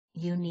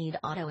You need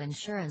auto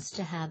insurance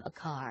to have a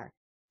car.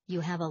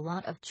 You have a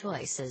lot of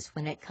choices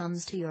when it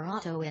comes to your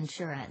auto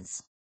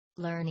insurance.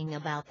 Learning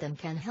about them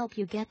can help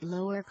you get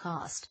lower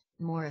cost,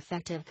 more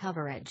effective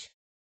coverage.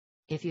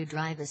 If you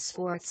drive a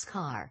sports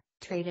car,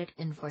 trade it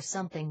in for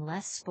something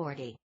less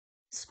sporty.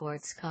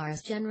 Sports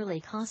cars generally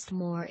cost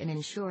more in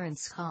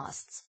insurance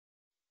costs.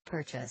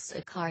 Purchase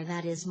a car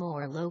that is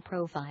more low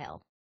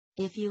profile.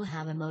 If you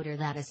have a motor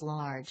that is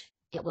large,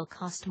 it will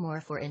cost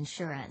more for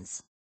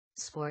insurance.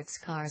 Sports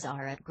cars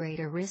are at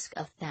greater risk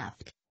of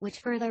theft, which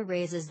further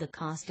raises the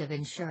cost of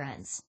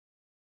insurance.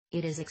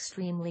 It is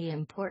extremely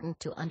important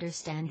to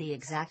understand the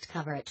exact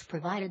coverage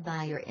provided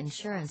by your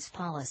insurance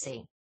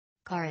policy.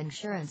 Car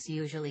insurance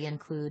usually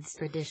includes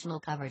traditional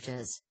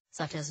coverages,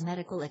 such as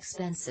medical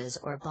expenses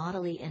or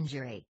bodily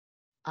injury.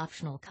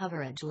 Optional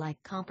coverage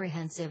like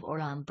comprehensive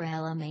or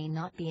umbrella may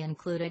not be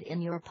included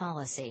in your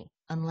policy,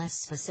 unless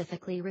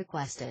specifically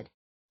requested.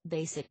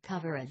 Basic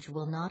coverage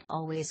will not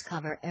always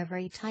cover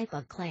every type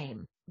of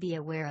claim. Be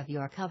aware of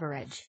your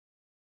coverage.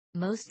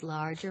 Most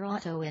larger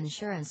auto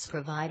insurance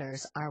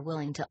providers are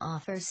willing to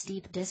offer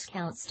steep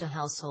discounts to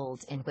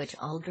households in which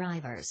all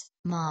drivers,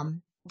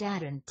 mom,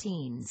 dad and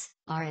teens,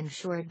 are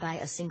insured by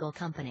a single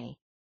company.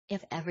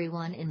 If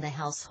everyone in the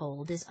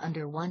household is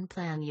under one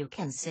plan, you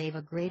can save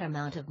a great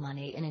amount of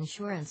money in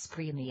insurance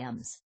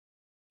premiums.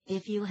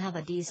 If you have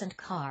a decent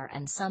car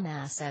and some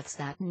assets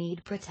that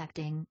need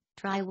protecting,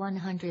 try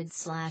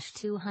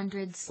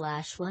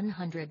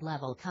 100/200/100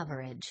 level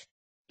coverage.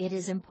 It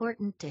is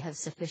important to have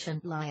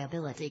sufficient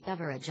liability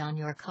coverage on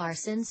your car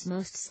since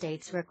most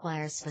states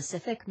require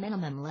specific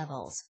minimum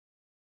levels.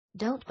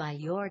 Don't buy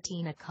your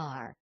teen a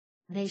car.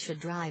 They should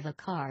drive a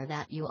car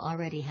that you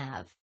already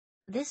have.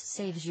 This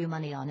saves you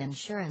money on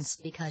insurance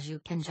because you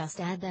can just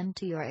add them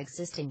to your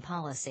existing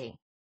policy.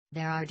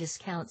 There are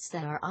discounts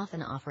that are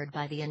often offered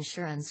by the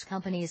insurance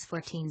companies for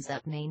teens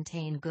that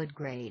maintain good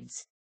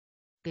grades.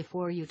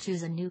 Before you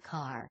choose a new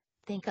car,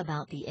 think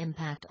about the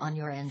impact on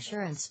your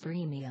insurance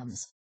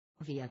premiums.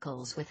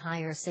 Vehicles with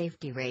higher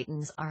safety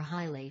ratings are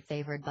highly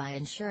favored by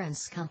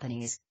insurance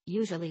companies,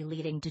 usually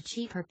leading to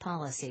cheaper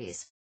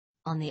policies.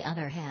 On the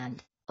other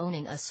hand,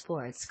 owning a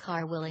sports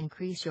car will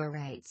increase your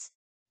rates.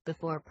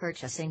 Before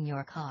purchasing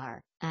your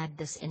car, add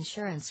this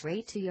insurance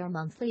rate to your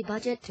monthly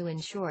budget to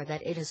ensure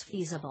that it is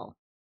feasible.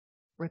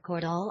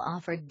 Record all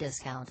offered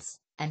discounts,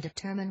 and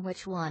determine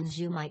which ones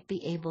you might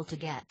be able to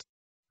get.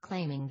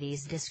 Claiming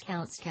these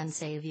discounts can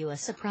save you a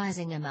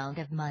surprising amount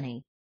of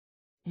money.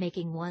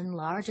 Making one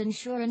large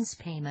insurance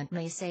payment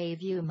may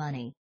save you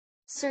money.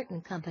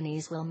 Certain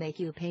companies will make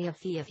you pay a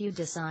fee if you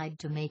decide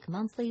to make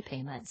monthly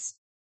payments.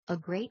 A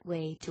great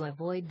way to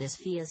avoid this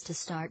fee is to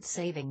start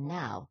saving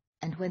now,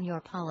 and when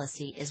your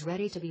policy is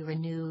ready to be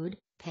renewed,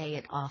 pay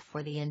it off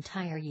for the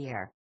entire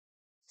year.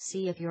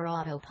 See if your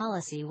auto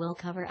policy will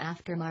cover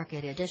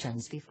aftermarket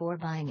additions before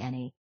buying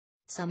any.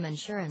 Some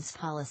insurance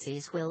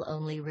policies will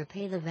only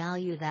repay the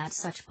value that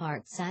such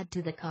parts add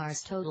to the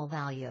car's total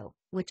value,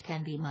 which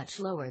can be much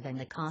lower than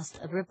the cost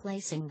of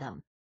replacing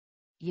them.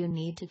 You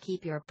need to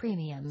keep your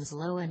premiums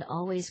low and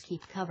always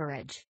keep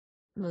coverage.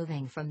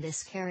 Moving from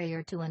this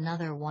carrier to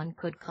another one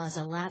could cause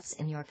a lapse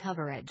in your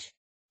coverage.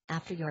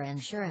 After your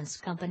insurance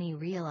company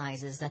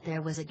realizes that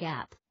there was a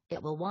gap,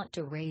 it will want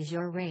to raise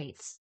your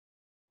rates.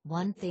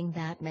 One thing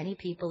that many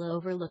people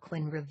overlook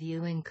when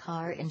reviewing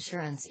car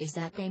insurance is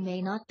that they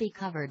may not be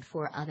covered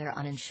for other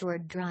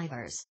uninsured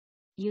drivers.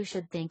 You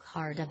should think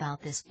hard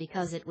about this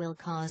because it will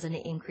cause an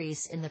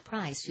increase in the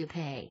price you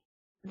pay.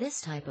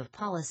 This type of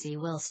policy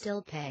will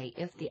still pay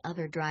if the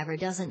other driver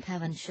doesn't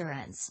have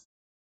insurance.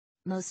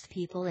 Most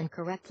people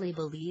incorrectly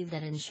believe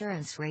that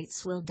insurance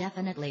rates will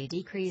definitely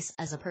decrease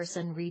as a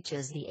person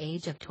reaches the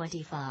age of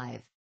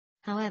 25.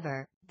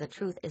 However, the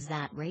truth is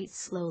that rates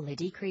slowly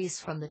decrease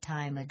from the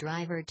time a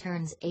driver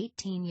turns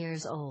 18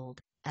 years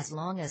old, as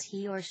long as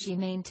he or she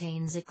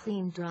maintains a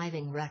clean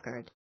driving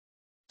record.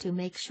 To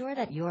make sure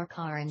that your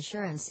car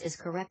insurance is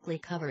correctly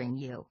covering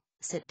you,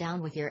 sit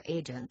down with your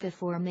agent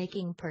before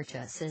making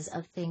purchases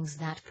of things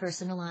that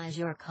personalize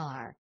your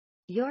car.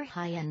 Your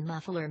high-end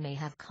muffler may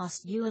have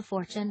cost you a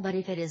fortune, but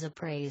if it is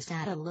appraised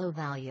at a low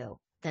value,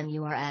 then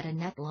you are at a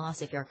net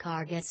loss if your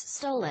car gets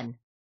stolen.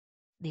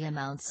 The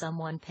amount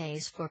someone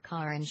pays for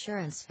car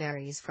insurance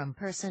varies from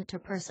person to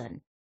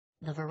person.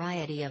 The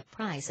variety of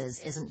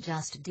prices isn't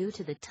just due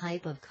to the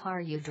type of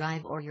car you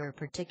drive or your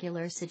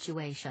particular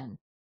situation.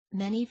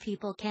 Many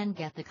people can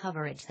get the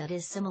coverage that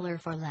is similar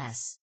for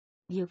less.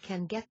 You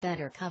can get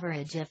better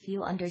coverage if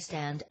you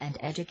understand and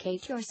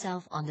educate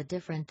yourself on the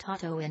different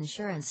auto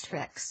insurance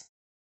tricks.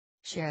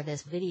 Share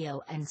this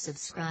video and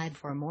subscribe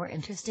for more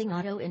interesting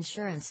auto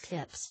insurance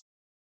tips.